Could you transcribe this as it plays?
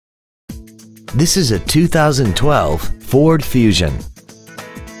This is a 2012 Ford Fusion.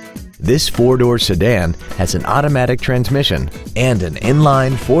 This four-door sedan has an automatic transmission and an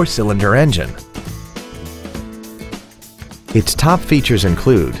inline four-cylinder engine. Its top features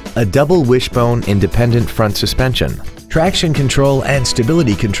include a double wishbone independent front suspension, traction control and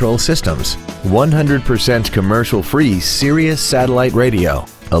stability control systems, 100% commercial-free Sirius satellite radio,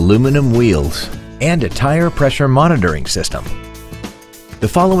 aluminum wheels, and a tire pressure monitoring system. The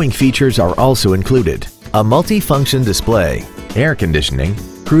following features are also included: a multi-function display, air conditioning,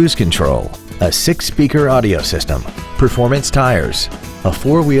 cruise control, a 6-speaker audio system, performance tires, a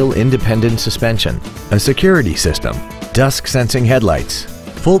 4-wheel independent suspension, a security system, dusk sensing headlights,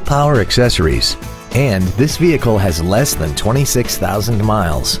 full power accessories, and this vehicle has less than 26,000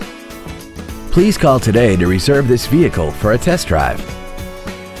 miles. Please call today to reserve this vehicle for a test drive.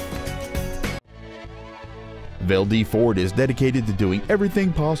 Velde Ford is dedicated to doing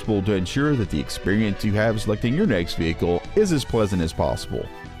everything possible to ensure that the experience you have selecting your next vehicle is as pleasant as possible.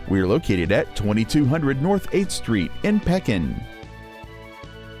 We are located at 2200 North 8th Street in Pekin.